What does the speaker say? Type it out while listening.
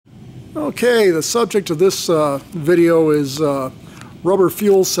Okay, the subject of this video is rubber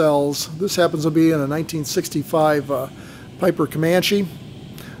fuel cells. This happens to be in a 1965 Piper Comanche.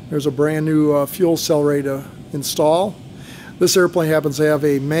 There's a brand new fuel cell ready to install. This airplane happens to have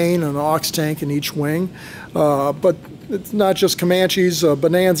a main and an aux tank in each wing, but it's not just Comanches,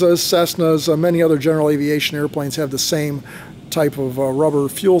 Bonanzas, Cessnas, many other general aviation airplanes have the same type of rubber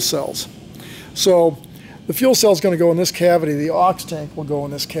fuel cells. So the fuel cell is going to go in this cavity. The aux tank will go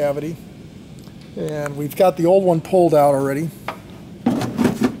in this cavity. And we've got the old one pulled out already.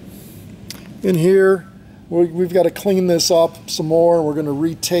 In here, we've got to clean this up some more. We're going to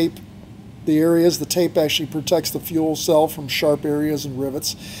re-tape the areas. The tape actually protects the fuel cell from sharp areas and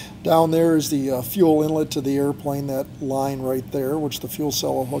rivets. Down there is the fuel inlet to the airplane, that line right there, which the fuel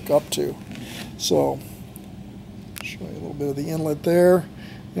cell will hook up to. So, show you a little bit of the inlet there.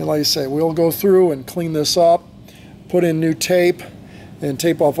 And like I say, we'll go through and clean this up, put in new tape, and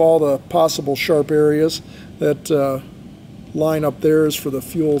tape off all the possible sharp areas. That line up there is for the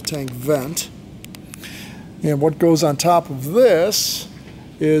fuel tank vent. And what goes on top of this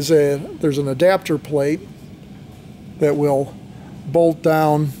is there's an adapter plate that will bolt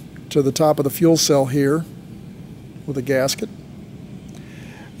down to the top of the fuel cell here with a gasket.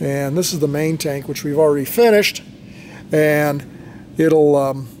 And this is the main tank, which we've already finished. And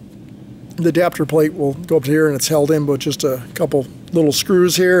it'll the adapter plate will go up to here, and it's held in with just a couple little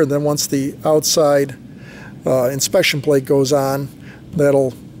screws here, and then once the outside inspection plate goes on,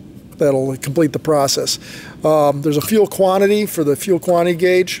 that'll complete the process. There's a fuel quantity for the fuel quantity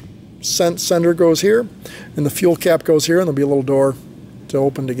gauge. Sender goes here, and the fuel cap goes here, and there'll be a little door to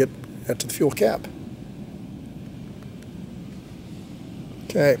open to get to the fuel cap.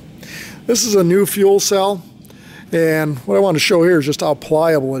 Okay, this is a new fuel cell. And what I want to show here is just how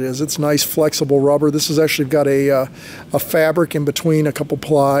pliable it is. It's nice, flexible rubber. This has actually got a fabric in between a couple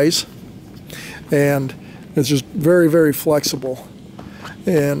plies. And it's just very, very flexible.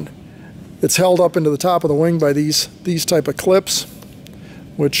 And it's held up into the top of the wing by these type of clips,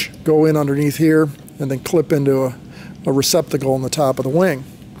 which go in underneath here and then clip into a receptacle in the top of the wing.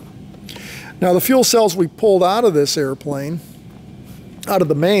 Now, the fuel cells we pulled out of this airplane, out of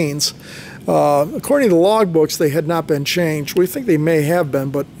the mains, according to the logbooks, they had not been changed. We think they may have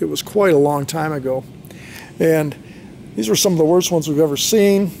been, but it was quite a long time ago. And these were some of the worst ones we've ever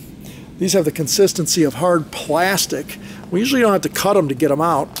seen. These have the consistency of hard plastic. We usually don't have to cut them to get them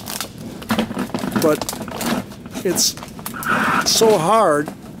out, but it's so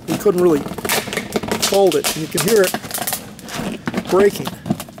hard we couldn't really fold it. And you can hear it breaking.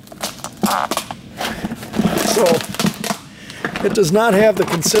 So it does not have the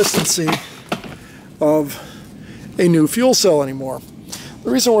consistency of a new fuel cell anymore.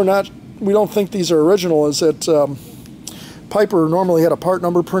 The reason we don't think these are original is that Piper normally had a part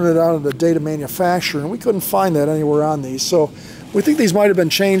number printed out of the date of manufacture, and we couldn't find that anywhere on these. So we think these might have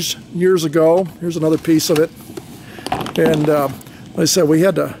been changed years ago. Here's another piece of it. And like I said, we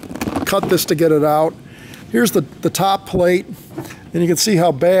had to cut this to get it out. Here's the top plate, and you can see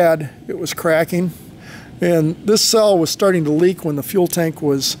how bad it was cracking. And this cell was starting to leak when the fuel tank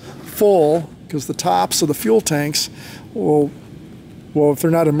was full, because the tops of the fuel tanks will, well, if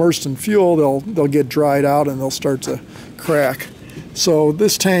they're not immersed in fuel, they'll get dried out and they'll start to crack. So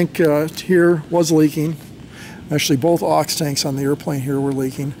this tank here was leaking. Actually, both aux tanks on the airplane here were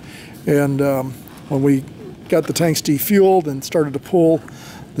leaking. And when we got the tanks defueled and started to pull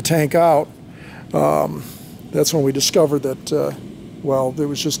the tank out, that's when we discovered that, well, there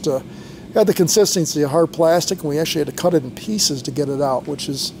was just had the consistency of hard plastic, and we actually had to cut it in pieces to get it out, which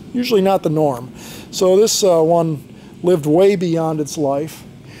is usually not the norm. So this one lived way beyond its life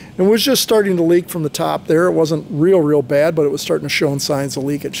and was just starting to leak from the top there. It wasn't real bad, but it was starting to show signs of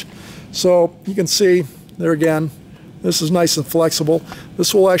leakage. So you can see there again, this is nice and flexible.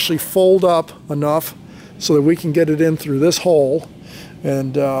 This will actually fold up enough so that we can get it in through this hole,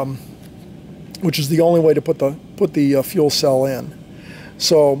 and which is the only way to put the fuel cell in.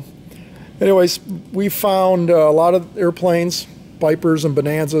 So anyways, we found a lot of airplanes, Pipers and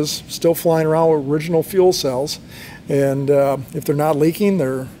Bonanzas, still flying around with original fuel cells. And if they're not leaking,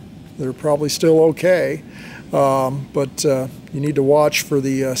 they're probably still okay. But you need to watch for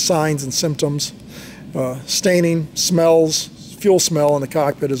the signs and symptoms. Staining, smells, fuel smell in the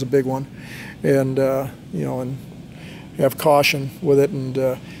cockpit is a big one. And, you know, and have caution with it.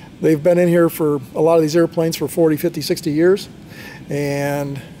 And they've been in here for a lot of these airplanes for 40, 50, 60 years.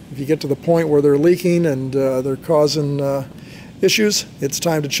 And if you get to the point where they're leaking and they're causing issues, it's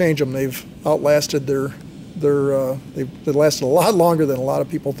time to change them. They've outlasted they've lasted a lot longer than a lot of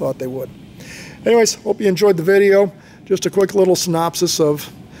people thought they would. Anyways, hope you enjoyed the video. Just a quick little synopsis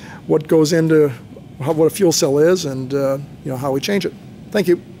of what goes into what a fuel cell is and how we change it. Thank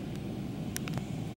you.